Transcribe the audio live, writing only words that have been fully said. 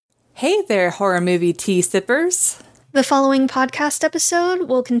Hey there, horror movie tea sippers. The following podcast episode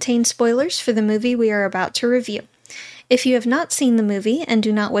will contain spoilers for the movie we are about to review. If you have not seen the movie and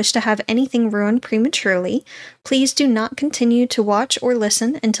do not wish to have anything ruined prematurely, please do not continue to watch or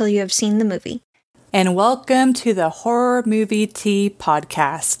listen until you have seen the movie. And welcome to the Horror Movie Tea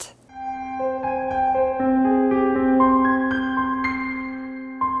Podcast.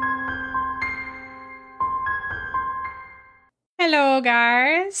 Hello,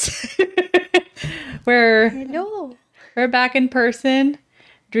 guys. Hello. We're back in person,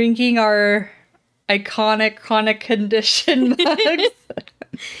 drinking our iconic chronic condition mugs.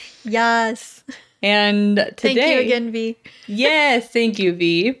 Yes. And today, thank you again, V. Yes, thank you,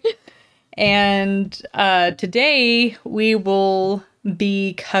 V. And today we will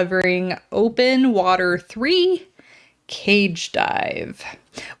be covering Open Water 3 Cage Dive,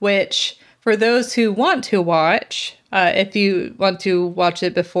 which for those who want to watch, if you want to watch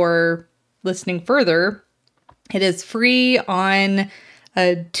it before listening further, it is free on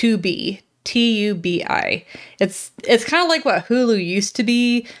Tubi, Tubi. It's kind of like what Hulu used to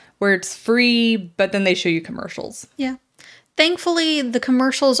be, where it's free, but then they show you commercials. Yeah. Thankfully, the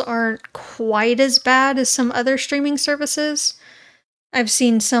commercials aren't quite as bad as some other streaming services. I've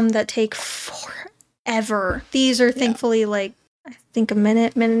seen some that take forever. These are thankfully like, I think a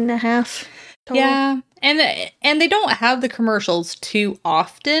minute and a half total. Yeah. And they don't have the commercials too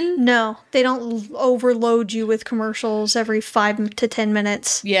often. No, they don't overload you with commercials every 5 to 10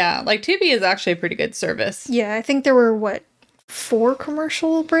 minutes. Yeah, like Tubi is actually a pretty good service. Yeah, I think there were, 4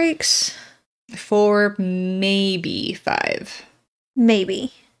 commercial breaks? 4, maybe 5.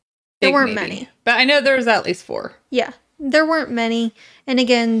 Maybe. There weren't many. But I know there was at least 4. Yeah, there weren't many. And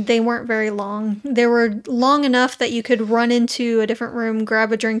again, they weren't very long. They were long enough that you could run into a different room,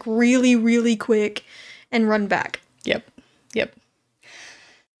 grab a drink really, really quick, and run back. Yep.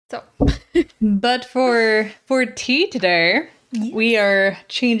 So. But for tea today, we are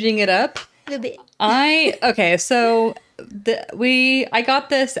changing it up. A bit. So I got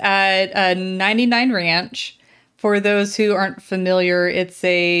this at 99 Ranch. For those who aren't familiar, it's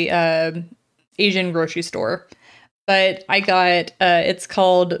a Asian grocery store. But I got it's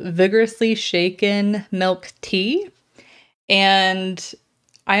called Vigorously Shaken Milk Tea, and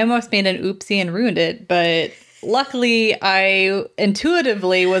I almost made an oopsie and ruined it, but luckily I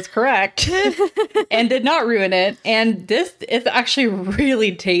intuitively was correct and did not ruin it. And this is actually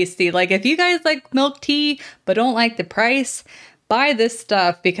really tasty. Like, if you guys like milk tea but don't like the price, buy this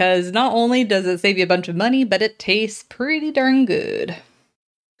stuff, because not only does it save you a bunch of money, but it tastes pretty darn good.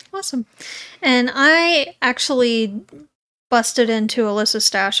 Awesome. And I actually busted into Alyssa's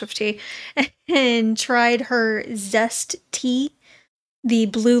stash of tea and tried her Zest tea, the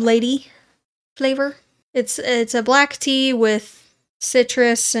Blue Lady flavor. It's a black tea with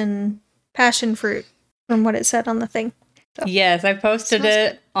citrus and passion fruit, from what it said on the thing. So, yes, I've posted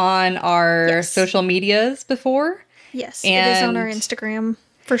it on our social medias before. Yes, it is on our Instagram,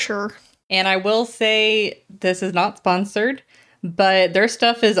 for sure. And I will say, this is not sponsored, but their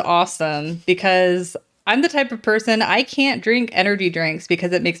stuff is awesome, because I'm the type of person, I can't drink energy drinks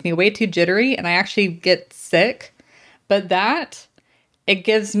because it makes me way too jittery and I actually get sick. But it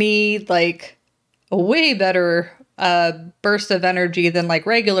gives me like a way better burst of energy than like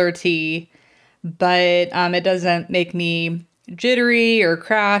regular tea, but it doesn't make me jittery or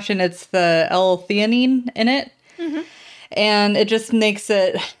crash, and it's the L-theanine in it. Mm-hmm. And it just makes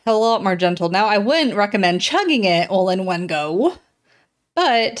it a lot more gentle. Now, I wouldn't recommend chugging it all in one go,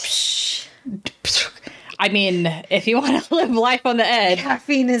 but I mean, if you want to live life on the edge.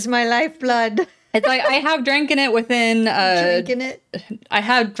 Caffeine is my lifeblood. It's like I have drank it within... Drinking it? I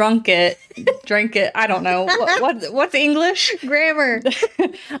have drank it. I don't know. What's English? Grammar.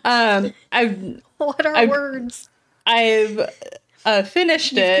 What are words? I've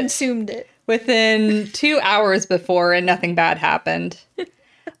finished it. Consumed it. Within 2 hours before, and nothing bad happened.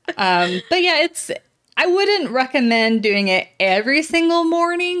 But yeah, I wouldn't recommend doing it every single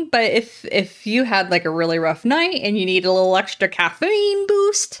morning, but if you had like a really rough night and you need a little extra caffeine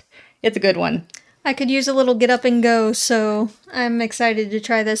boost, it's a good one. I could use a little get up and go, so I'm excited to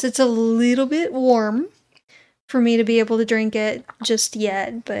try this. It's a little bit warm for me to be able to drink it just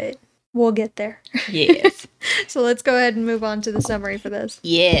yet, but we'll get there. Yes. So let's go ahead and move on to the summary for this.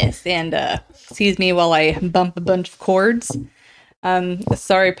 Yes, and excuse me while I bump a bunch of chords.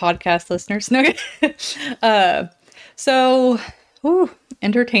 Sorry, podcast listeners. No.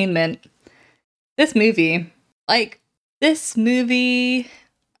 Entertainment. This movie,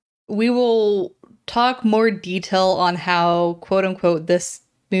 we will talk more detail on how, quote unquote, this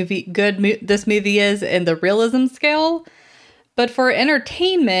movie is in the realism scale. But for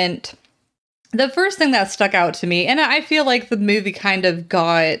entertainment, the first thing that stuck out to me, and I feel like the movie kind of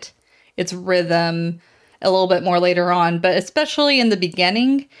got its rhythm a little bit more later on, but especially in the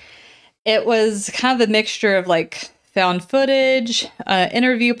beginning, it was kind of a mixture of like found footage,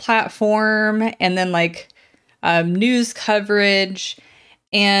 interview platform, and then like news coverage.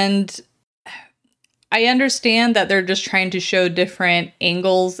 And I understand that they're just trying to show different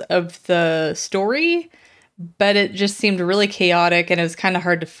angles of the story, but it just seemed really chaotic and it was kind of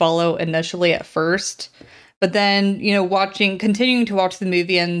hard to follow initially at first. But then, you know, continuing to watch the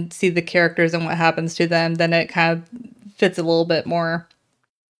movie and see the characters and what happens to them, then it kind of fits a little bit more.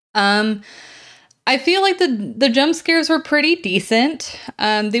 I feel like the jump scares were pretty decent.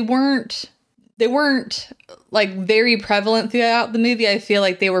 They weren't like very prevalent throughout the movie. I feel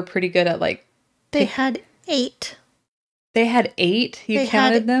like they were pretty good at like. They had 8. They had 8? You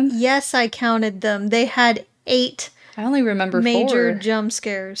counted them? Yes, I counted them. They had 8. I only remember major 4. Jump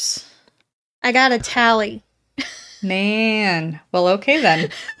scares. I got a tally. Man. Well, okay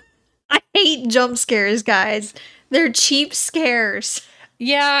then. I hate jump scares, guys. They're cheap scares.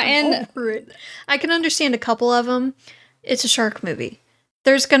 Yeah, and I can understand a couple of them. It's a shark movie.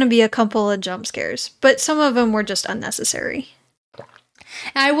 There's going to be a couple of jump scares, but some of them were just unnecessary.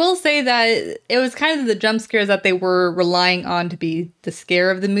 I will say that it was kind of the jump scares that they were relying on to be the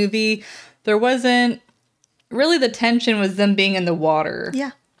scare of the movie. There wasn't really, the tension was them being in the water.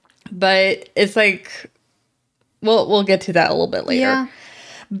 Yeah. But it's like, we'll get to that a little bit later. Yeah.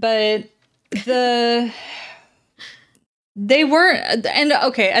 But they weren't, and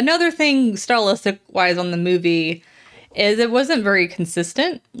okay, another thing stylistic wise on the movie is it wasn't very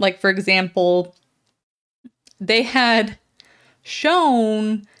consistent. Like, for example, they had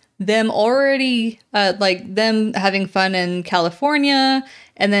shown them already like them having fun in California,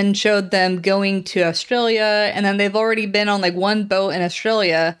 and then showed them going to Australia, and then they've already been on like one boat in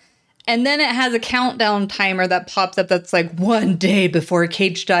Australia, and then it has a countdown timer that pops up that's like 1 day before a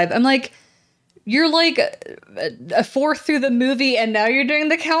cage dive. I'm like, you're like a fourth through the movie and now you're doing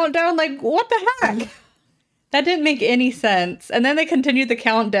the countdown? Like, what the heck? That didn't make any sense. And then they continued the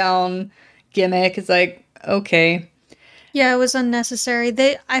countdown gimmick. It's like, okay. Yeah, it was unnecessary.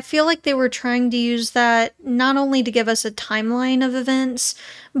 I feel like they were trying to use that not only to give us a timeline of events,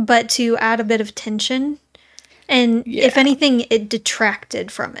 but to add a bit of tension. And if anything, it detracted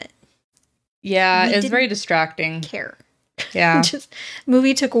from it. Yeah, it's very distracting. Care. Yeah.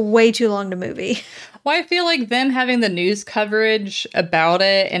 Movie took way too long to movie. Well, I feel like them having the news coverage about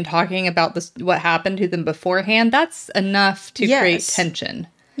it and talking about what happened to them beforehand, that's enough to create tension.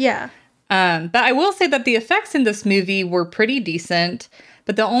 Yeah. But I will say that the effects in this movie were pretty decent.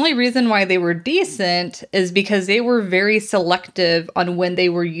 But the only reason why they were decent is because they were very selective on when they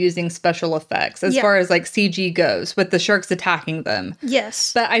were using special effects as far as like CG goes, with the sharks attacking them.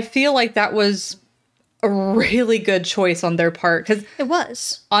 Yes. But I feel like that was a really good choice on their part, because it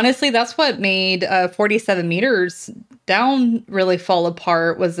was. Honestly, that's what made 47 Meters Down really fall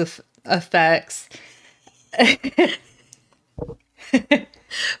apart, was the effects.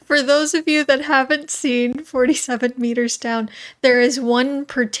 For those of you that haven't seen 47 Meters Down, there is one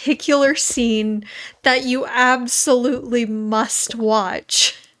particular scene that you absolutely must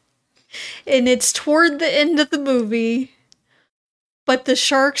watch. And it's toward the end of the movie, but the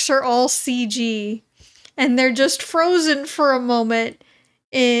sharks are all CG. And they're just frozen for a moment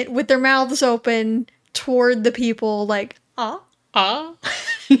with their mouths open toward the people, like, ah.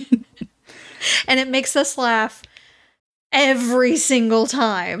 And it makes us laugh every single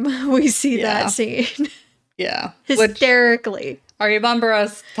time we see that scene. Yeah. Hysterically. I remember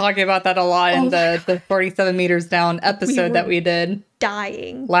us talking about that a lot in the 47 Meters Down episode that we did.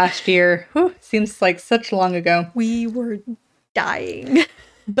 Dying. Last year. Whew, seems like such long ago. We were dying.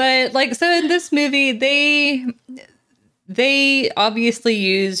 But, like, so in this movie, they obviously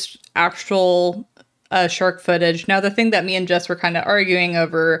used actual shark footage. Now, the thing that me and Jess were kind of arguing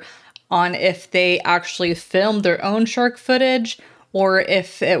over on if they actually filmed their own shark footage or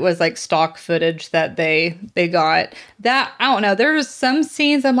if it was like stock footage that they got. That, I don't know. There's some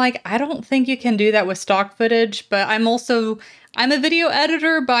scenes I'm like, I don't think you can do that with stock footage, but I'm a video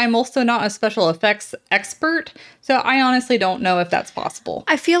editor, but I'm also not a special effects expert. So I honestly don't know if that's possible.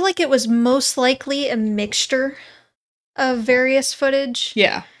 I feel like it was most likely a mixture of various footage.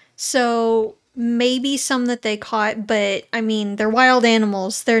 Yeah. So maybe some that they caught, but I mean, they're wild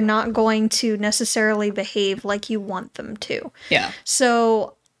animals. They're not going to necessarily behave like you want them to. Yeah.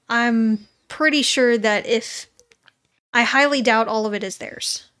 So I'm pretty sure that I highly doubt all of it is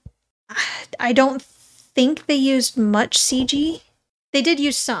theirs. I don't think they used much CG. They did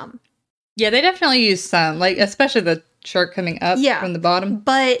use some. Yeah, they definitely used some, like especially shark coming up Yeah. from the bottom.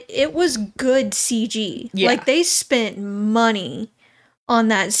 But it was good CG. Yeah. Like, they spent money on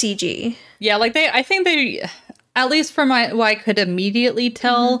that CG. Yeah, like I think they, at least from what I could immediately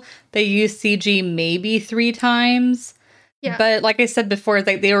tell, they used CG maybe 3 times. Yeah. But like I said before,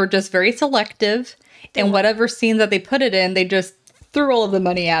 like they were just very selective, and whatever scene that they put it in, they just threw all of the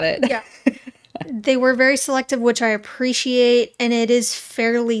money at it. Yeah. They were very selective, which I appreciate, and it is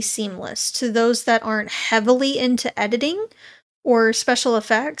fairly seamless. To those that aren't heavily into editing or special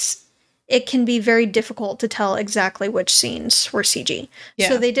effects, it can be very difficult to tell exactly which scenes were CG. Yeah.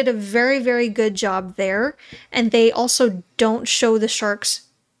 So they did a very, very good job there, and they also don't show the sharks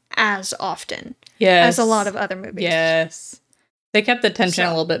as often as a lot of other movies. Yes. They kept the tension a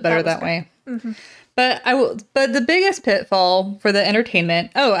little bit better that way. Mm-hmm. But but the biggest pitfall for the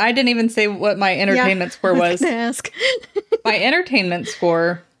entertainment. Oh, I didn't even say what my entertainment score was. Ask. My entertainment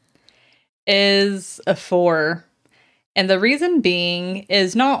score is a 4. And the reason being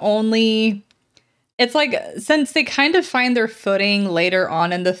is not only, it's like, since they kind of find their footing later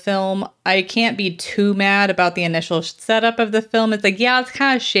on in the film, I can't be too mad about the initial setup of the film. It's like, yeah, it's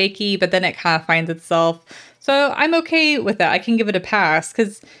kind of shaky, but then it kind of finds itself. So I'm okay with that. I can give it a pass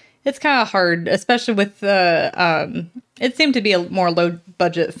because it's kind of hard, especially with the, it seemed to be a more low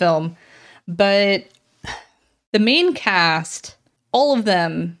budget film. But the main cast, all of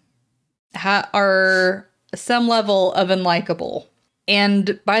them are some level of unlikable.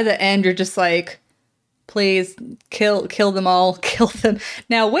 And by the end, you're just like, please kill them all, kill them.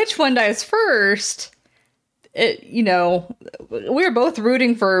 Now, which one dies first? We were both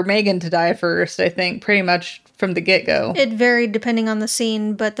rooting for Megan to die first, I think, pretty much from the get-go. It varied depending on the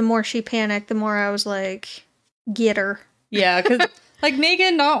scene, but the more she panicked, the more I was like, get her. Yeah, because like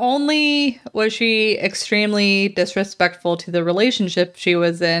Megan, not only was she extremely disrespectful to the relationship she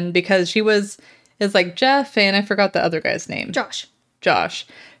was in, because it's like Jeff and I forgot the other guy's name. Josh.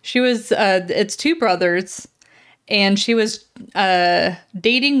 She was, it's 2 brothers, and she was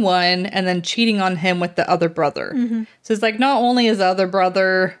dating one and then cheating on him with the other brother. Mm-hmm. So it's like, not only is the other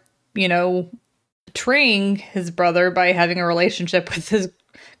brother, betraying his brother by having a relationship with his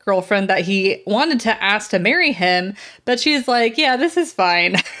girlfriend that he wanted to ask to marry him, but she's like, yeah, this is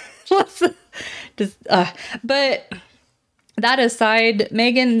fine. But that aside,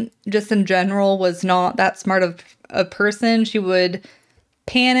 Megan, just in general, was not that smart of a person. She would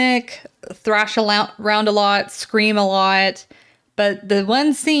panic, thrash around a lot, scream a lot. But the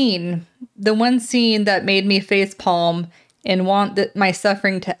one scene that made me facepalm and want my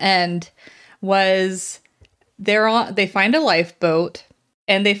suffering to end was they find a lifeboat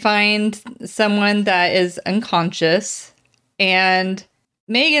and they find someone that is unconscious, and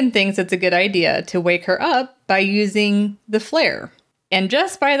Megan thinks it's a good idea to wake her up by using the flare. And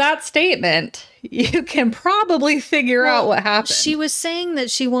just by that statement, you can probably figure out what happened. She was saying that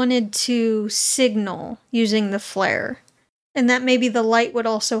she wanted to signal using the flare, and that maybe the light would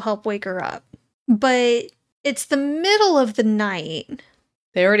also help wake her up. But it's the middle of the night.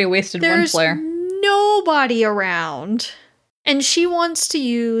 They already wasted one flare. There's nobody around. And she wants to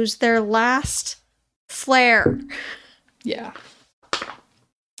use their last flare. Yeah.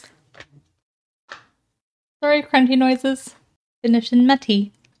 Sorry, crunchy noises. Finishing my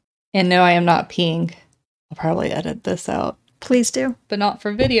tea. And no, I am not peeing. I'll probably edit this out. Please do. But not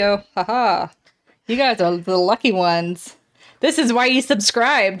for video. Haha. You guys are the lucky ones. This is why you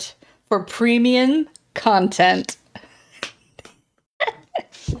subscribed. For premium content.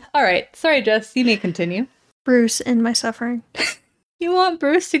 Alright. Sorry, Jess. You may continue. Bruce and my suffering. You want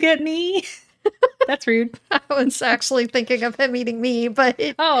Bruce to get me? That's rude. I was actually thinking of him eating me, but...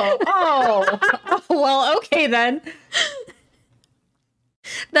 Oh, well, okay then.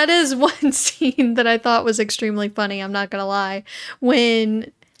 That is one scene that I thought was extremely funny, I'm not gonna lie.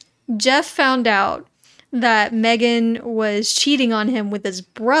 When Jeff found out that Megan was cheating on him with his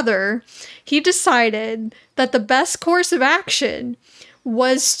brother, he decided that the best course of action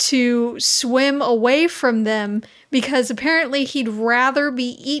was to swim away from them, because apparently he'd rather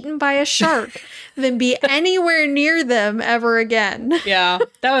be eaten by a shark than be anywhere near them ever again. Yeah,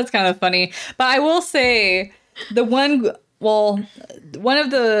 that was kind of funny. But I will say, I'd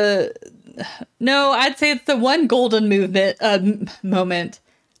say it's the one golden moment.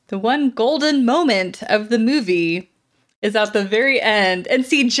 The one golden moment of the movie is at the very end. And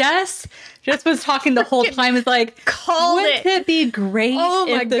see, Jess was talking the whole time. Is like, wouldn't it be great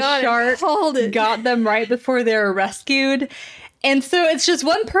if the shark got them right before they were rescued? And so it's just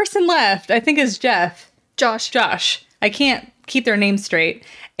one person left. I think it's Josh. I can't keep their names straight.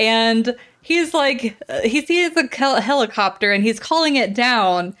 And he's like, he sees a helicopter and he's calling it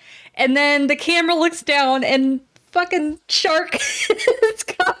down. And then the camera looks down and fucking shark is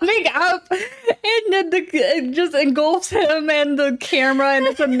coming up, and then it just engulfs him and the camera, and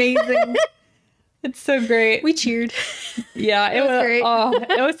it's amazing. It's so great. We cheered. Yeah, it was great. Oh,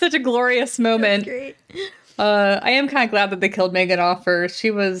 it was such a glorious moment. Great. I am kind of glad that they killed Megan off first.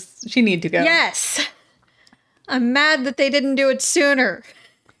 She needed to go. Yes. I'm mad that they didn't do it sooner.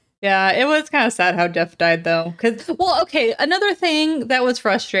 Yeah, it was kind of sad how Jeff died, though. Okay, another thing that was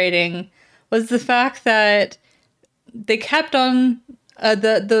frustrating was the fact that they kept on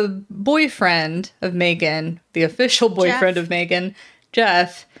the boyfriend of Megan, the official boyfriend of Megan,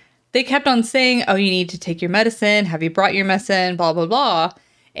 Jeff. They kept on saying, "Oh, you need to take your medicine. Have you brought your medicine? Blah blah blah."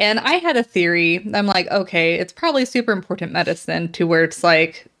 And I had a theory. I'm like, okay, it's probably super important medicine to where it's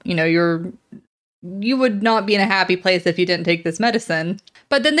like, you would not be in a happy place if you didn't take this medicine.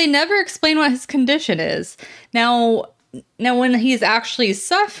 But then they never explain what his condition is. Now when he's actually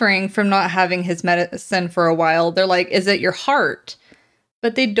suffering from not having his medicine for a while, they're like, is it your heart?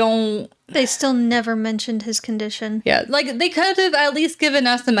 But they don't. They still never mentioned his condition. Yeah, like they could have at least given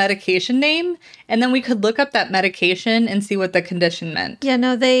us a medication name, and then we could look up that medication and see what the condition meant. Yeah,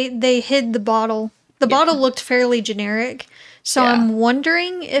 no, they hid the bottle. The bottle looked fairly generic. So I'm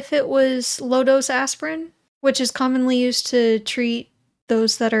wondering if it was low-dose aspirin, which is commonly used to treat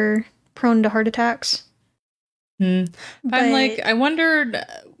those that are prone to heart attacks. I'm like, I wondered,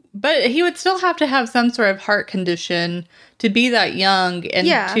 but he would still have to have some sort of heart condition to be that young, and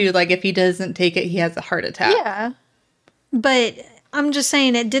to, like, if he doesn't take it, he has a heart attack. Yeah. But I'm just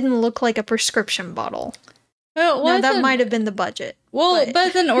saying it didn't look like a prescription bottle. Well, no, that might have been the budget. Well, but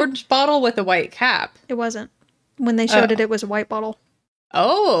it's an orange bottle with a white cap. It wasn't. When they showed it was a white bottle.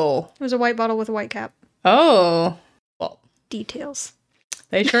 Oh. It was a white bottle with a white cap. Oh. Well. Details.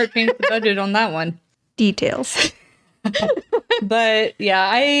 They shortchanged the budget on that one. Details. But,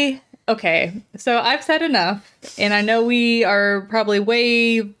 yeah, okay, so I've said enough, and I know we are probably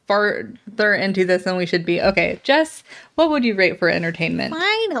way farther into this than we should be. Okay, Jess, what would you rate for entertainment?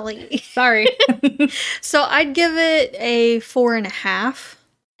 Finally. Sorry. So I'd give it a 4.5,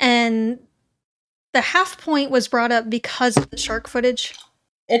 and the half point was brought up because of the shark footage.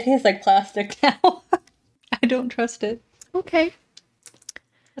 It tastes like plastic now. I don't trust it. Okay.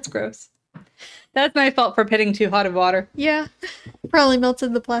 That's gross. That's my fault for pitting too hot of water. Yeah. Probably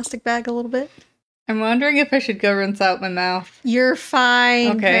melted the plastic bag a little bit. I'm wondering if I should go rinse out my mouth. You're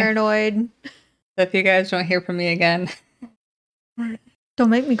fine, paranoid. If you guys don't hear from me again. Don't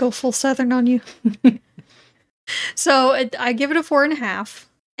make me go full Southern on you. So I give it a 4.5.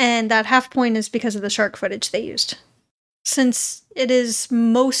 And that half point is because of the shark footage they used. Since it is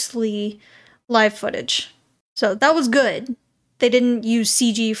mostly live footage. So that was good. They didn't use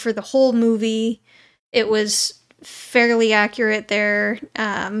CG for the whole movie. It was fairly accurate there.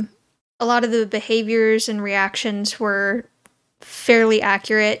 A lot of the behaviors and reactions were fairly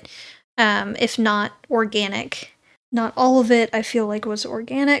accurate, if not organic. Not all of it, I feel like, was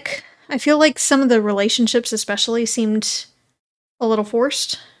organic. I feel like some of the relationships especially seemed a little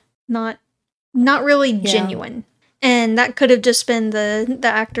forced. Not really genuine. And that could have just been the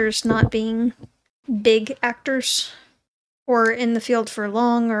actors not being big actors or in the field for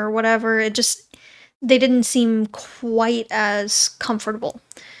long or whatever. They didn't seem quite as comfortable.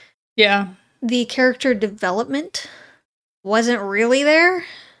 Yeah. The character development wasn't really there.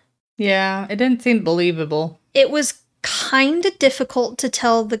 Yeah, it didn't seem believable. It was kind of difficult to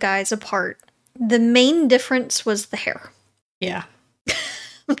tell the guys apart. The main difference was the hair. Yeah.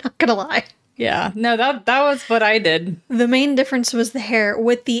 I'm not gonna lie. Yeah, no, that was what I did. The main difference was the hair.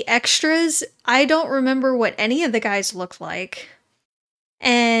 With the extras, I don't remember what any of the guys looked like.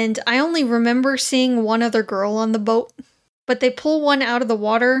 And I only remember seeing one other girl on the boat. But they pull one out of the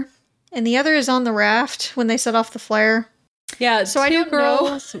water, and the other is on the raft when they set off the flare. Yeah, so two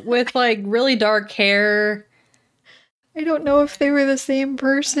girls with, like, really dark hair. I don't know if they were the same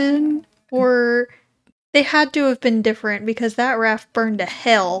person, or they had to have been different because that raft burned to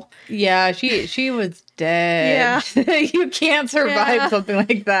hell. Yeah, she was dead. Yeah. You can't survive something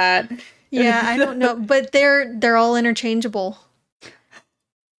like that. Yeah, I don't know, but they're all interchangeable.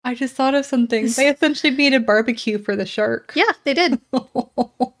 I just thought of something. They essentially made a barbecue for the shark. Yeah, they did.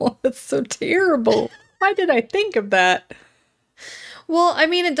 Oh, that's so terrible. Why did I think of that? Well, I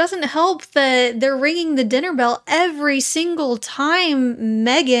mean, it doesn't help that they're ringing the dinner bell every single time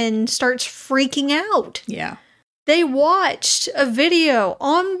Megan starts freaking out. Yeah. They watched a video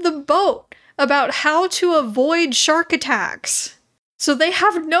on the boat about how to avoid shark attacks. So they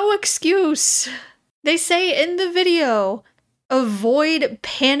have no excuse. They say in the video, avoid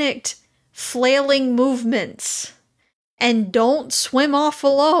panicked, flailing movements. And don't swim off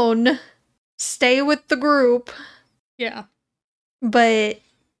alone. Stay with the group. Yeah. But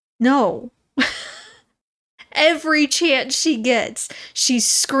no. Every chance she gets, she's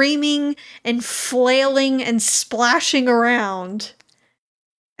screaming and flailing and splashing around.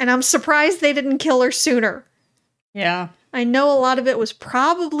 And I'm surprised they didn't kill her sooner. Yeah. I know a lot of it was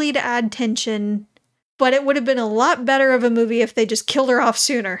probably to add tension, but it would have been a lot better of a movie if they just killed her off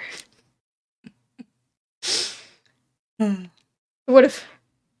sooner. It would have.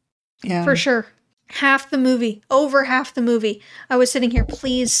 Yeah. For sure. Half the movie, over half the movie, I was sitting here,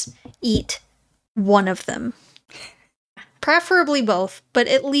 please eat one of them. Preferably both, but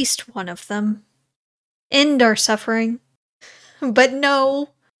at least one of them. End our suffering. But no,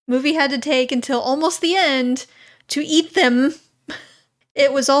 movie had to take until almost the end to eat them.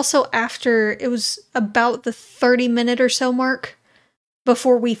 It was also after, it was about the 30-minute or so mark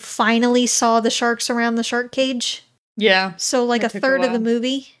before we finally saw the sharks around the shark cage. Yeah. So like a It took a third of the while.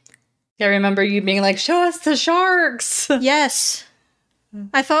 movie. I remember you being like, show us the sharks. Yes.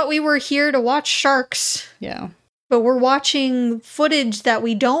 I thought we were here to watch sharks, Yeah. but we're watching footage that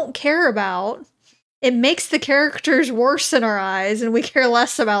we don't care about. It makes the characters worse in our eyes, and we care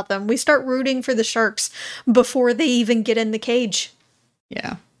less about them. We start rooting for the sharks before they even get in the cage.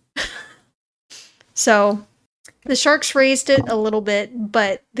 Yeah. So, the sharks raised it a little bit,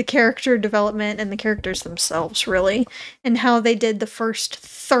 but the character development and the characters themselves, really, and how they did the first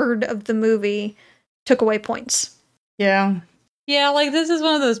third of the movie took away points. Yeah. Yeah, like this is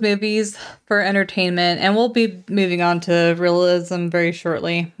one of those movies for entertainment, and we'll be moving on to realism very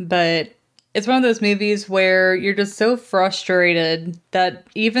shortly, but it's one of those movies where you're just so frustrated that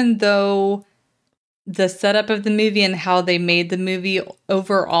even though the setup of the movie and how they made the movie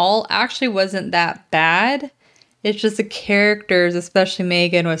overall actually wasn't that bad, it's just the characters, especially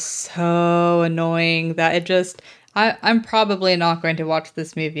Megan, was so annoying that it just... I'm probably not going to watch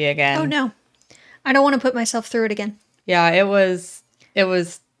this movie again. Oh no. I don't want to put myself through it again. Yeah, it was It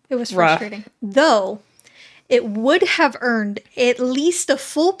was rough. frustrating. Though, it would have earned at least a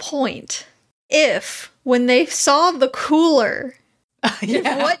full point if, when they saw the cooler, if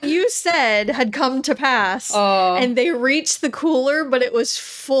what you said had come to pass, Oh, and they reached the cooler, but it was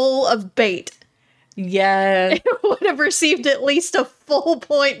full of bait. yes. It would have received at least a full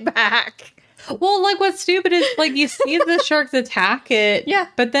point back. Well, like what's stupid is like you see the sharks attack it. Yeah.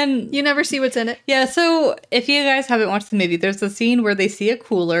 But then You never see what's in it. yeah, so if you guys haven't watched the movie, there's a scene where they see a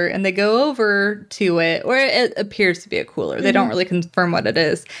cooler and they go over to it, or it appears to be a cooler. They don't really confirm what it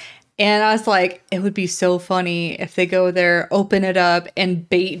is. And I was like, it would be so funny if they go there, open it up, and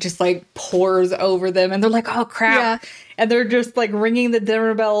bait just like pours over them, and they're like, oh crap. Yeah. And they're just like ringing the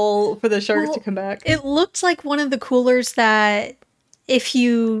dinner bell for the sharks Well, to come back. It looked like one of the coolers that if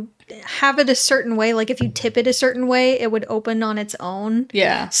you have it a certain way, like if you tip it a certain way, it would open on its own.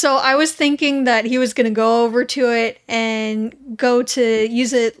 Yeah. So I was thinking that he was going to go over to it and go to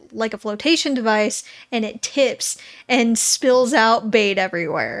use it like a flotation device, and it tips and spills out bait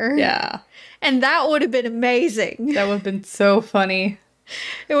everywhere. Yeah. And that would have been amazing. That would have been so funny.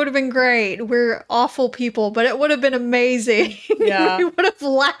 It would have been great. We're awful people, but it would have been amazing. Yeah. We would have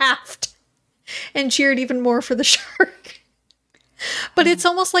laughed and cheered even more for the shark. But it's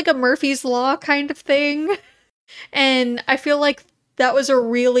almost like a Murphy's Law kind of thing. And I feel like that was a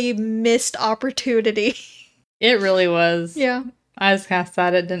really missed opportunity. It really was. Yeah, I was kind of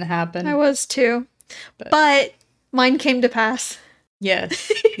sad it didn't happen. I was too. But- But mine came to pass.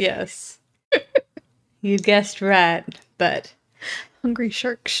 Yes. Yes. You guessed right. But Hungry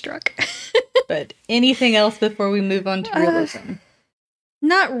shark struck. anything else before we move on to realism?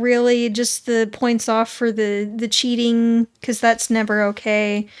 Not really, just the points off for the cheating, because that's never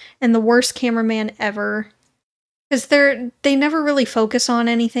okay, and the worst cameraman ever. Because they never really focus on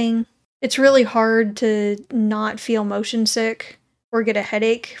anything. It's really hard to not feel motion sick or get a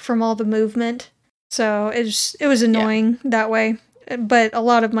headache from all the movement. So it was annoying that way. But a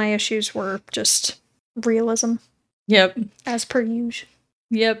lot of my issues were just realism, Yep. as per usual.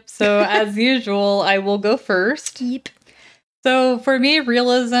 Yep. So as usual, I will go first. Yep. So for me,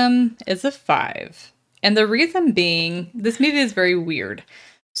 realism is a 5. And the reason being, this movie is very weird.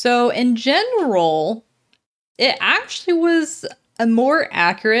 So in general, it actually was a more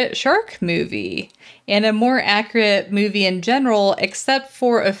accurate shark movie and a more accurate movie in general, except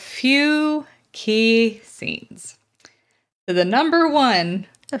for a few key scenes. So the number one,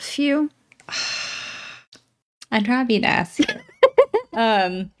 A few. I'm trying to be nice here.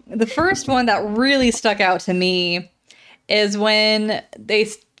 The first one that really stuck out to me is when they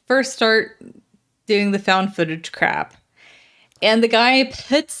first start doing the found footage crap. And the guy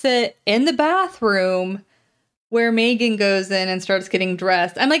puts it in the bathroom where Megan goes in and starts getting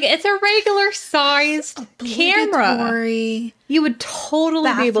dressed. I'm like, it's a regular sized camera. Obligatory You would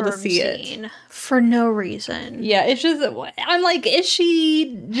totally be able to bathroom see it. scene for no reason. Yeah, it's just, I'm like, is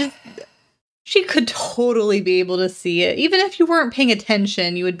she just, she could totally be able to see it. Even if you weren't paying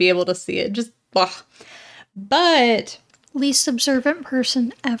attention, you would be able to see it. Just, ugh. But, Least observant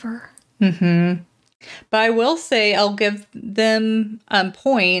person ever. but I will say I'll give them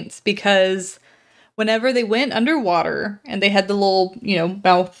points because whenever they went underwater and they had the little,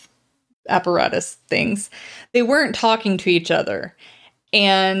 mouth apparatus things, they weren't talking to each other.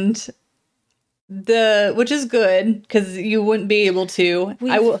 And which is good because you wouldn't be able to.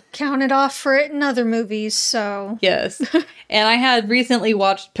 I will count it off for it in other movies, so. Yes. And I had recently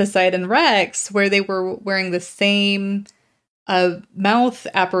watched Poseidon Rex where they were wearing the same mouth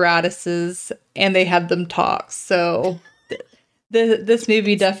apparatuses and they had them talk. So this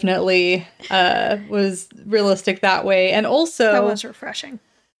movie definitely was realistic that way. And also, that was refreshing.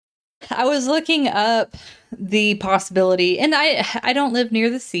 I was looking up the possibility, and I don't live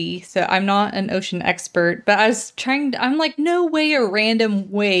near the sea, so I'm not an ocean expert, but I'm like, no way a random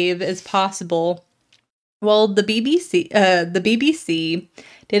wave is possible. Well, the BBC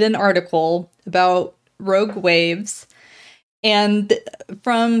did an article about rogue waves, and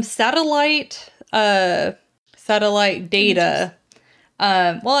from satellite data,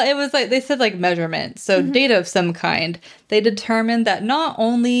 well, it was like, they said like measurements, so data of some kind. They determined that not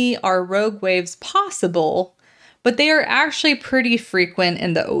only are rogue waves possible, but they are actually pretty frequent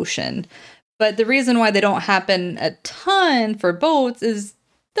in the ocean. But the reason why they don't happen a ton for boats is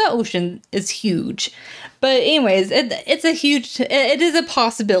the ocean is huge. But anyways, it is a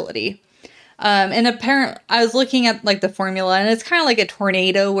possibility. And apparently, I was looking at like the formula, and it's kind of like a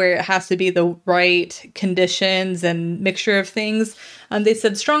tornado where it has to be the right conditions and mixture of things. They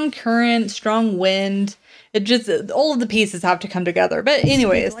said strong current, strong wind. It just, all of the pieces have to come together. But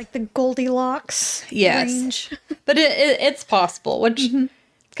anyways, like the Goldilocks range. But it's possible, which is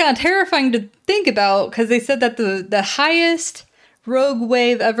kind of terrifying to think about because they said that the highest rogue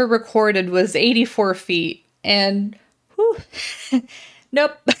wave ever recorded was 84 feet, and whew,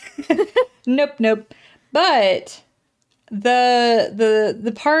 nope. Nope. But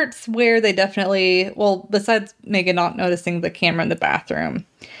the parts where they definitely, well, besides Megan not noticing the camera in the bathroom,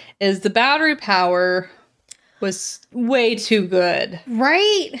 is the battery power was way too good.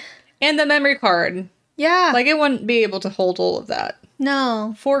 Right? And the memory card. Yeah. Like, it wouldn't be able to hold all of that.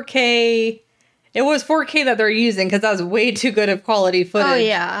 No. 4K. It was 4K that they're using because that was way too good of quality footage. Oh,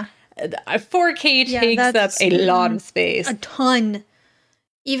 yeah. 4K takes up a lot of space. A ton.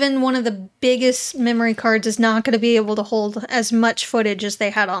 Even one of the biggest memory cards is not going to be able to hold as much footage as they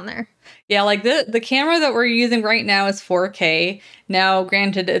had on there. Yeah, like the camera that we're using right now is 4K. Now,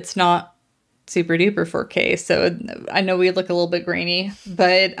 granted, it's not super duper 4K, so I know we look a little bit grainy,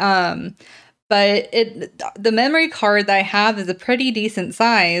 but the memory card that I have is a pretty decent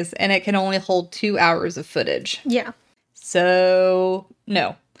size, and it can only hold 2 hours of footage. Yeah. So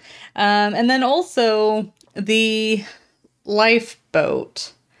no. And then also the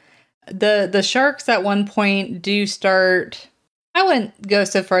lifeboat. The sharks at one point do start, I wouldn't go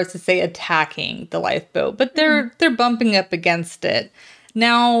so far as to say attacking the lifeboat, but they're bumping up against it.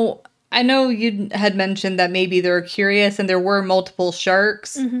 Now, I know you had mentioned that maybe they're curious and there were multiple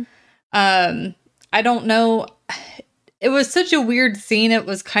sharks. I don't know. It was such a weird scene. It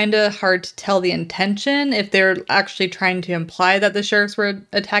was kind of hard to tell the intention, if they're actually trying to imply that the sharks were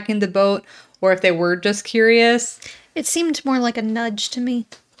attacking the boat or if they were just curious. It seemed more like a nudge to me.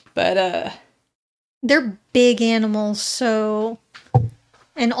 But, they're big animals, so,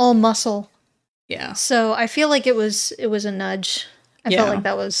 and all muscle. Yeah. So I feel like it was a nudge. I felt like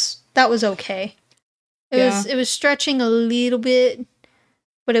that was okay. It was stretching a little bit,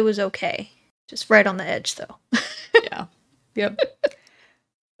 but it was okay. Just right on the edge, though. Yeah. Yep.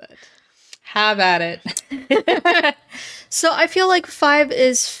 But have at it. So I feel like 5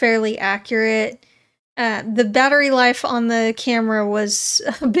 is fairly accurate. The battery life on the camera was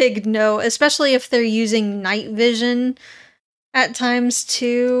a big no, especially if they're using night vision at times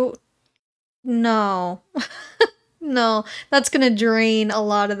too. No. No, that's going to drain a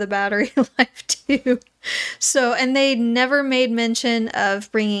lot of the battery life too. So, and they never made mention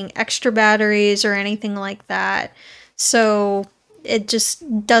of bringing extra batteries or anything like that. So, it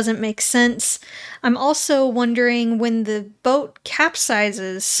just doesn't make sense. I'm also wondering, when the boat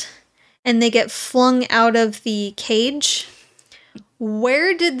capsizes and they get flung out of the cage,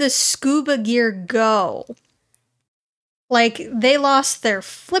 where did the scuba gear go? Like, they lost their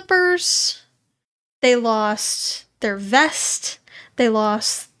flippers, they lost their vest, they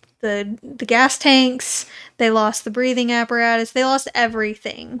lost the gas tanks, they lost the breathing apparatus, they lost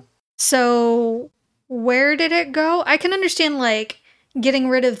everything. So where did it go? I can understand like getting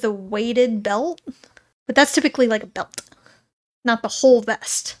rid of the weighted belt, but that's typically like a belt, not the whole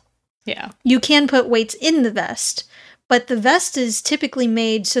vest. Yeah. You can put weights in the vest, but the vest is typically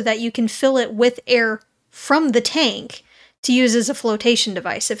made so that you can fill it with air from the tank to use as a flotation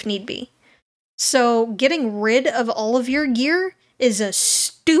device if need be. So getting rid of all of your gear is a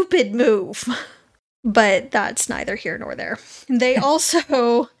stupid move. But that's neither here nor there. They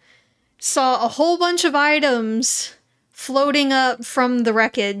also saw a whole bunch of items floating up from the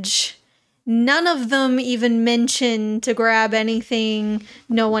wreckage. None of them even mention to grab anything.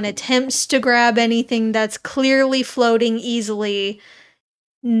 No one attempts to grab anything that's clearly floating easily.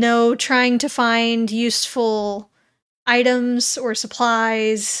 No trying to find useful items or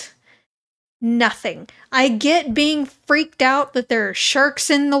supplies. Nothing. I get being freaked out that there are sharks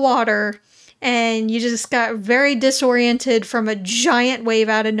in the water and you just got very disoriented from a giant wave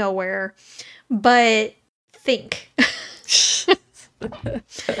out of nowhere. But think.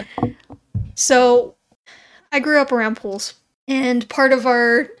 So, I grew up around pools, and part of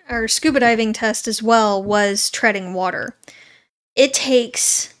our scuba diving test as well was treading water. It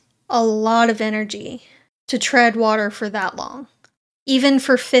takes a lot of energy to tread water for that long. Even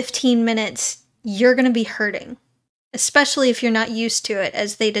for 15 minutes, you're going to be hurting, especially if you're not used to it,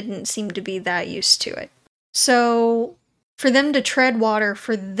 as they didn't seem to be that used to it. So, for them to tread water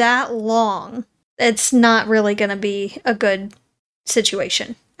for that long, it's not really going to be a good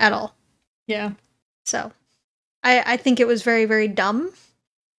situation at all. Yeah. So, I think it was very, very dumb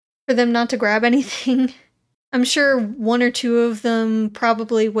for them not to grab anything. I'm sure one or two of them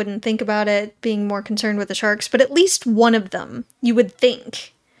probably wouldn't think about it, being more concerned with the sharks, but at least one of them, you would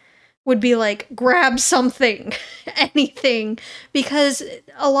think, would be like, grab something, anything, because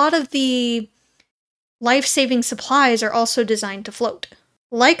a lot of the life-saving supplies are also designed to float,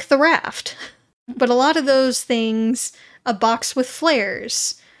 like the raft. But a lot of those things, a box with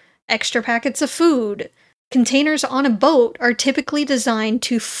flares, extra packets of food, containers on a boat are typically designed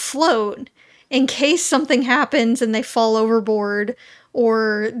to float in case something happens and they fall overboard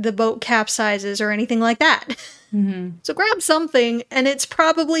or the boat capsizes or anything like that. Mm-hmm. So grab something and it's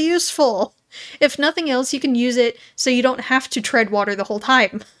probably useful. If nothing else, you can use it so you don't have to tread water the whole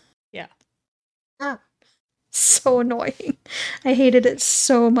time. Yeah. So annoying. I hated it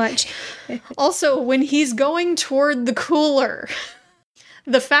so much. Also, when he's going toward the cooler,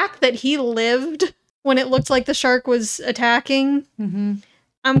 the fact that he lived when it looked like the shark was attacking,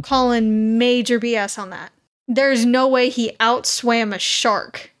 I'm calling major BS on that. There's no way he outswam a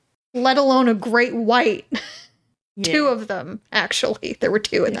shark, let alone a great white. Yeah. Two of them, actually. There were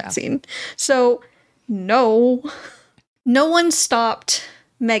two in that scene. So, no. No one stopped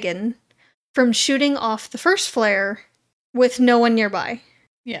Megan from shooting off the first flare with no one nearby.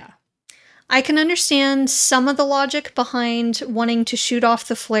 Yeah. I can understand some of the logic behind wanting to shoot off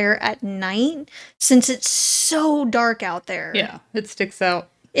the flare at night, since it's so dark out there. Yeah, it sticks out.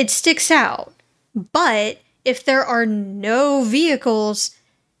 It sticks out. But if there are no vehicles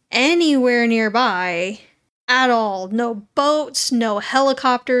anywhere nearby at all, no boats, no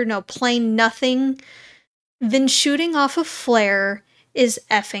helicopter, no plane, nothing, then shooting off a flare is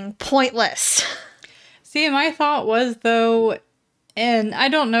effing pointless. See, my thought was, though, and I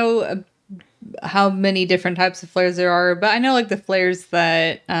don't know how many different types of flares there are, but I know like the flares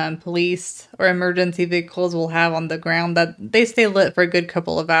that police or emergency vehicles will have on the ground, that they stay lit for a good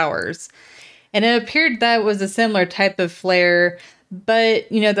couple of hours. And it appeared that was a similar type of flare,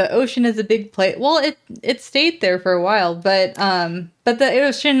 but you know, the ocean is a big place. Well, it stayed there for a while, but the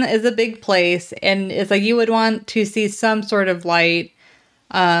ocean is a big place, and it's like you would want to see some sort of light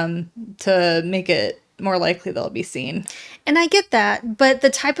to make it more likely they'll be seen. And I get that, but the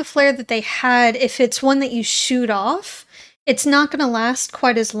type of flare that they had, if it's one that you shoot off, it's not going to last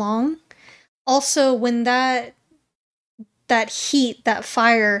quite as long. Also, when that heat, that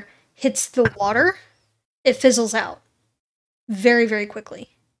fire hits the water, it fizzles out very, very quickly.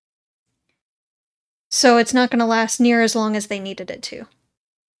 So it's not going to last near as long as they needed it to.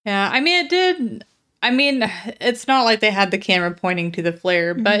 Yeah, I mean, it did. I mean, it's not like they had the camera pointing to the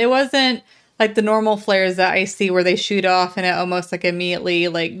flare, but it wasn't like the normal flares that I see where they shoot off and it almost like immediately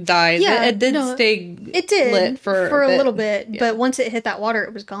like dies. Yeah, it did stay. It did lit for a little bit, but once it hit that water,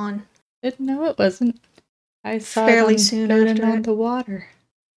 it was gone. No, it wasn't. I saw fairly it soon after on the water.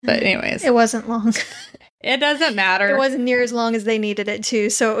 But anyways, it wasn't long. It doesn't matter. It wasn't near as long as they needed it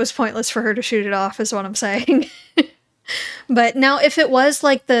to, so it was pointless for her to shoot it off, is what I'm saying. But now, if it was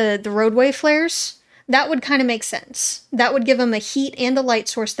like the roadway flares, that would kind of make sense. That would give them a heat and a light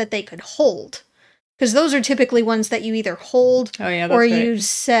source that they could hold. Because those are typically ones that you either hold or you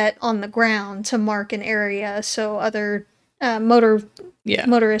set on the ground to mark an area so other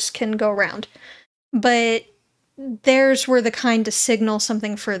motorists can go around. But theirs were the kind to signal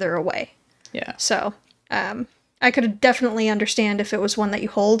something further away. Yeah. So I could definitely understand if it was one that you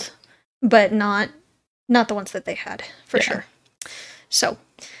hold, but not the ones that they had, for sure. So,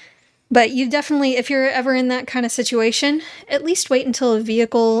 but you definitely, if you're ever in that kind of situation, at least wait until a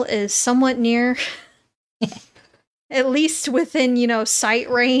vehicle is somewhat near. At least within, sight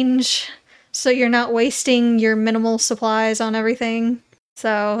range, so you're not wasting your minimal supplies on everything.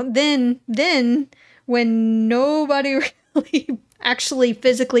 So then when nobody really actually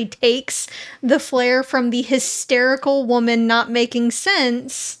physically takes the flare from the hysterical woman not making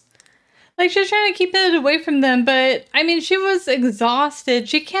sense. Like, she's trying to keep it away from them, but, I mean, she was exhausted.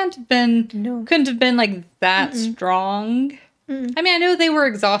 She couldn't have been, like, that strong. Mm-mm. I mean, I know they were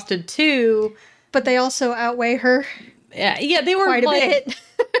exhausted, too. But they also outweigh her. Yeah, they were quite a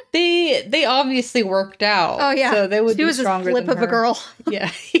bit. They obviously worked out. Oh yeah, so they would be She stronger was a flip of a girl.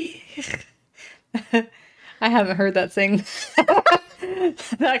 Yeah, I haven't heard that sing.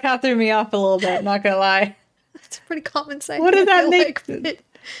 That kind of threw me off a little bit. Not gonna lie. That's a pretty common sight. What does that make?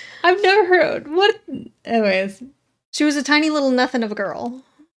 I've never heard. What? Anyways, she was a tiny little nothing of a girl.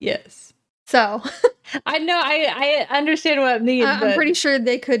 Yes. So, I know, I understand what it means. I'm pretty sure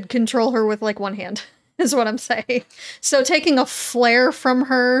they could control her with, like, one hand, is what I'm saying. So taking a flare from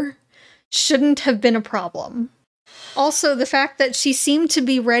her shouldn't have been a problem. Also, the fact that she seemed to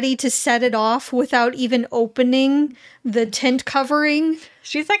be ready to set it off without even opening the tent covering.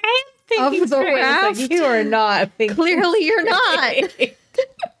 She's like, I am thinking of the raft. Like, you are not thinking. Clearly you're not.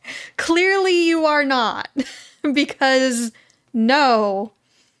 Clearly you are not. Because, no.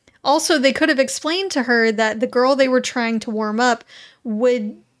 Also, they could have explained to her that the girl they were trying to warm up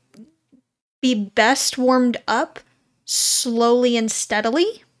would be best warmed up slowly and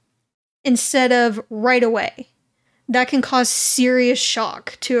steadily instead of right away. That can cause serious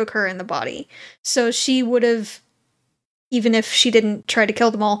shock to occur in the body. So she would have, even if she didn't try to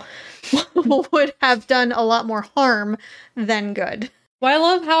kill them all, would have done a lot more harm than good. Well,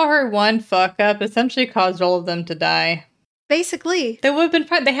 I love how her one fuck up essentially caused all of them to die. Basically. They would have been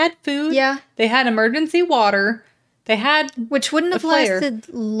fine. They had food. Yeah. They had emergency water. They had which wouldn't have lasted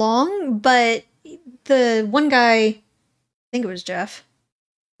long, but the one guy, I think it was Jeff,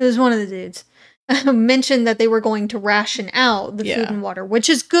 it was one of the dudes, mentioned that they were going to ration out the food and water, which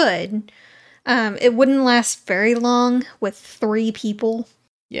is good. It wouldn't last very long with 3 people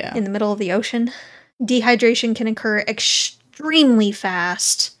in the middle of the ocean. Dehydration can occur extremely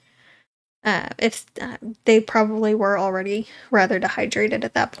fast. If they probably were already rather dehydrated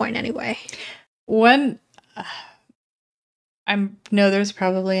at that point anyway. I know there's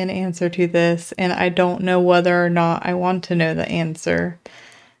probably an answer to this, and I don't know whether or not I want to know the answer,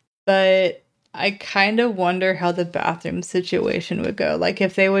 but I kind of wonder how the bathroom situation would go. Like,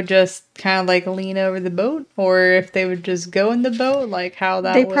 if they would just kind of, like, lean over the boat, or if they would just go in the boat, like, how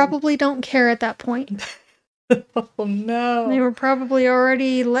that They probably don't care at that point. Oh, no. They were probably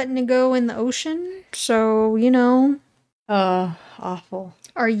already letting it go in the ocean, so, awful.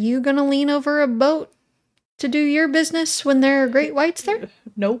 Are you gonna lean over a boat to do your business when there are great whites there?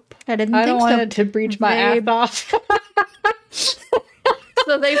 Nope. I don't want it to breach my ass off.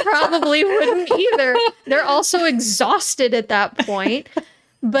 So they probably wouldn't either. They're also exhausted at that point.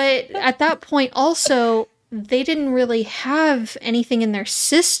 But at that point also, they didn't really have anything in their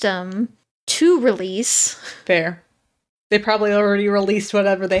system to release. Fair. They probably already released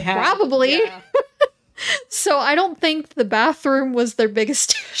whatever they had. Probably. Yeah. So I don't think the bathroom was their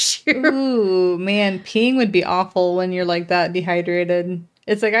biggest issue. Ooh, man, peeing would be awful when you're like that dehydrated.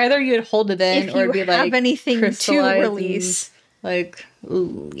 It's like either you'd hold it in or it'd be like have anything to release. Like,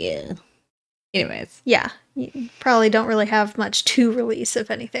 ooh, yeah. Anyways. Yeah. You probably don't really have much to release,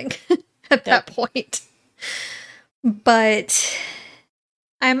 if anything, at that point. But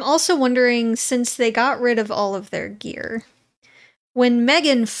I'm also wondering, since they got rid of all of their gear, when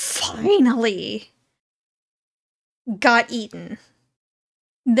Megan finally got eaten,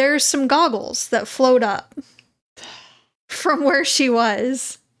 there's some goggles that float up from where she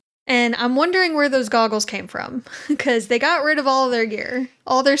was. And I'm wondering where those goggles came from, because they got rid of all of their gear,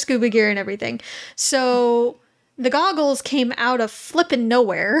 all their scuba gear and everything. So the goggles came out of flippin'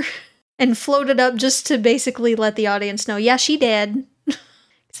 nowhere and floated up just to basically let the audience know, yeah, she did.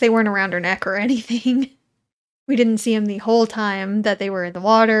 Because they weren't around her neck or anything. We didn't see them the whole time that they were in the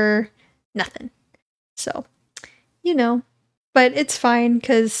water. Nothing. So, but it's fine,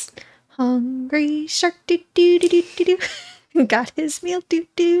 because Hungry shark, do do do do do do. Got his meal, do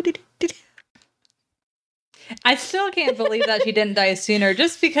do do do do. I still can't believe that she didn't die sooner,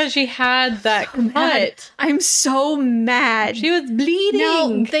 just because she had that cut. I'm so mad. She was bleeding.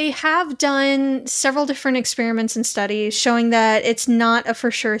 Now, they have done several different experiments and studies showing that it's not a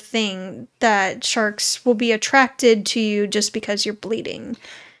for sure thing that sharks will be attracted to you just because you're bleeding.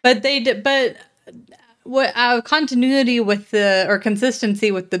 But they did. But what continuity with or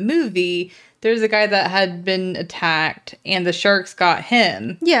consistency with the movie? There's a guy that had been attacked, and the sharks got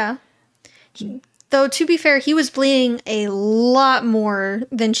him. Yeah. Though, to be fair, he was bleeding a lot more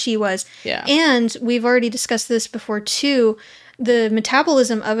than she was. Yeah. And we've already discussed this before, too. The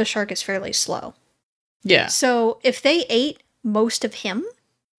metabolism of a shark is fairly slow. Yeah. So, if they ate most of him,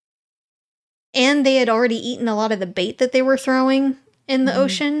 and they had already eaten a lot of the bait that they were throwing in the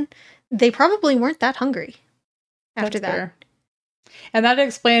ocean, they probably weren't that hungry after That's that. fair. And that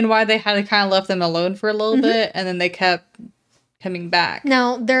explained why they had kind of left them alone for a little bit, and then they kept coming back.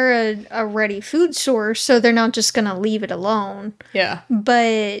 Now, they're a ready food source, so they're not just going to leave it alone. Yeah.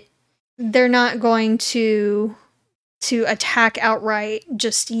 But they're not going to attack outright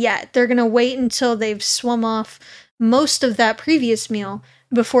just yet. They're going to wait until they've swum off most of that previous meal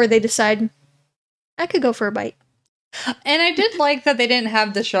before they decide, I could go for a bite. And I did like that they didn't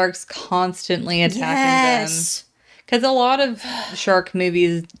have the sharks constantly attacking them. Because a lot of shark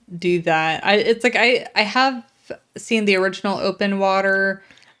movies do that. I have seen the original Open Water,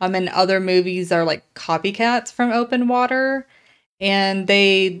 and other movies are like copycats from Open Water, and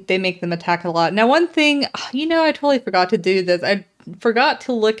they make them attack a lot. Now, one thing, I totally forgot to do this. I forgot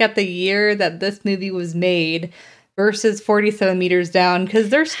to look at the year that this movie was made versus 47 Meters Down, because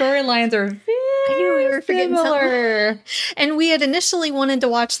their storylines are I knew we were forgetting similar. something. And we had initially wanted to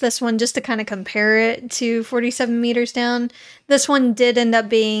watch this one just to kind of compare it to 47 Meters Down. This one did end up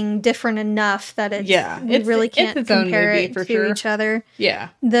being different enough that we really can't compare it to each other. Yeah.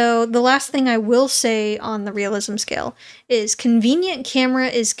 Though the last thing I will say on the realism scale is convenient camera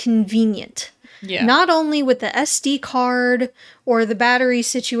is convenient. Yeah. Not only with the SD card or the battery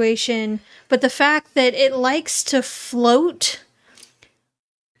situation, but the fact that it likes to float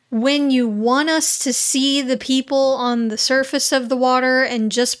when you want us to see the people on the surface of the water and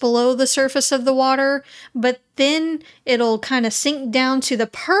just below the surface of the water, but then it'll kind of sink down to the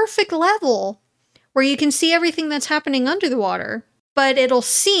perfect level where you can see everything that's happening under the water, but it'll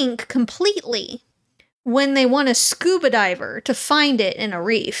sink completely when they want a scuba diver to find it in a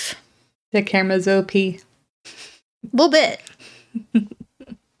reef. The camera's OP. A little bit.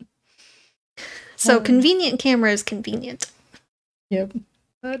 So convenient camera is convenient. Yep.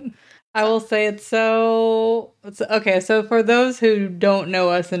 I will say it's okay. So for those who don't know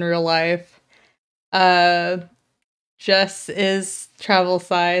us in real life, Jess is travel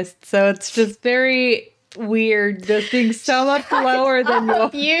sized, so it's just very weird just being so much lower than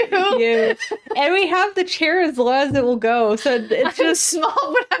you. And we have the chair as low as it will go, so it's just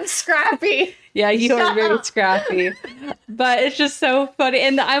small, but I'm scrappy. Yeah, you are very scrappy, but it's just so funny.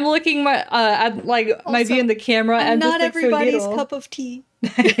 And I'm looking at my view in the camera, and not just, everybody's so cup of tea.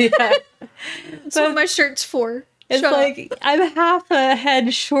 Yeah. That's what my shirt's for. It's like I'm half a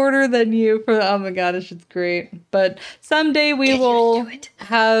head shorter than you. Oh my god, it's just great. But someday we will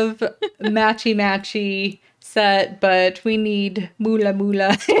have matchy set, but we need moolah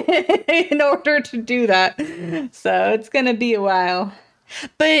in order to do that. So it's gonna be a while.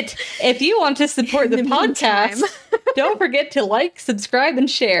 But if you want to support the podcast, don't forget to like, subscribe, and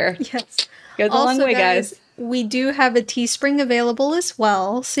share. Yes. Goes a long way, guys. We do have a Teespring available as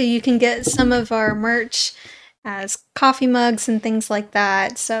well, so you can get some of our merch as coffee mugs and things like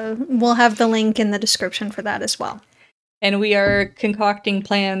that. So we'll have the link in the description for that as well. And we are concocting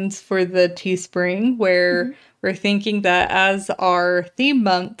plans for the Teespring, where we're thinking that as our theme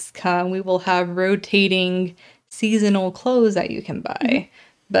months come, we will have rotating seasonal clothes that you can buy.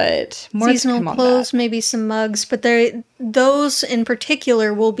 But more seasonal clothes, maybe some mugs, but those in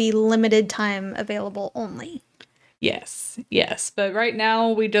particular will be limited time available only. Yes. But right now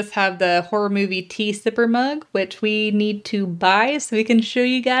we just have the horror movie tea sipper mug, which we need to buy so we can show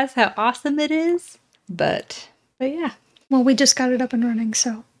you guys how awesome it is. But yeah. Well, we just got it up and running,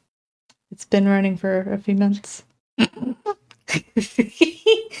 so. It's been running for a few months. I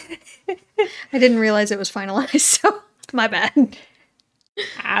didn't realize it was finalized, so my bad.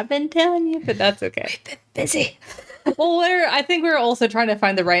 I've been telling you, but that's okay. We've been busy. Well, I think we were also trying to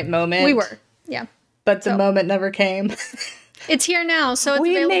find the right moment. We were, yeah. But the moment never came. It's here now, so it's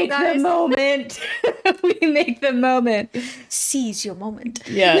available, guys. We make the moment. We make the moment. Seize your moment.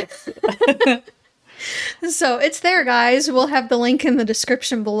 Yes. So it's there, guys. We'll have the link in the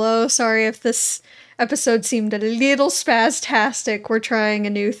description below. Sorry if this episode seemed a little spastastic. We're trying a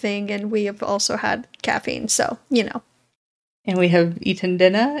new thing, and we have also had caffeine, so, you know. And we have eaten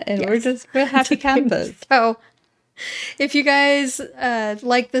dinner, and we're happy campers. So, if you guys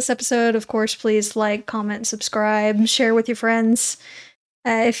like this episode, of course, please like, comment, subscribe, share with your friends.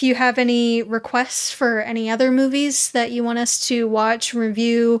 If you have any requests for any other movies that you want us to watch,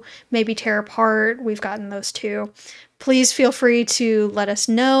 review, maybe tear apart, we've gotten those too. Please feel free to let us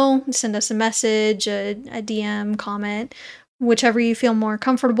know, send us a message, a DM, comment, whichever you feel more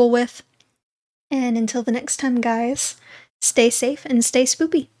comfortable with. And until the next time, guys, stay safe and stay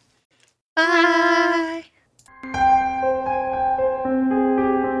spoopy. Bye!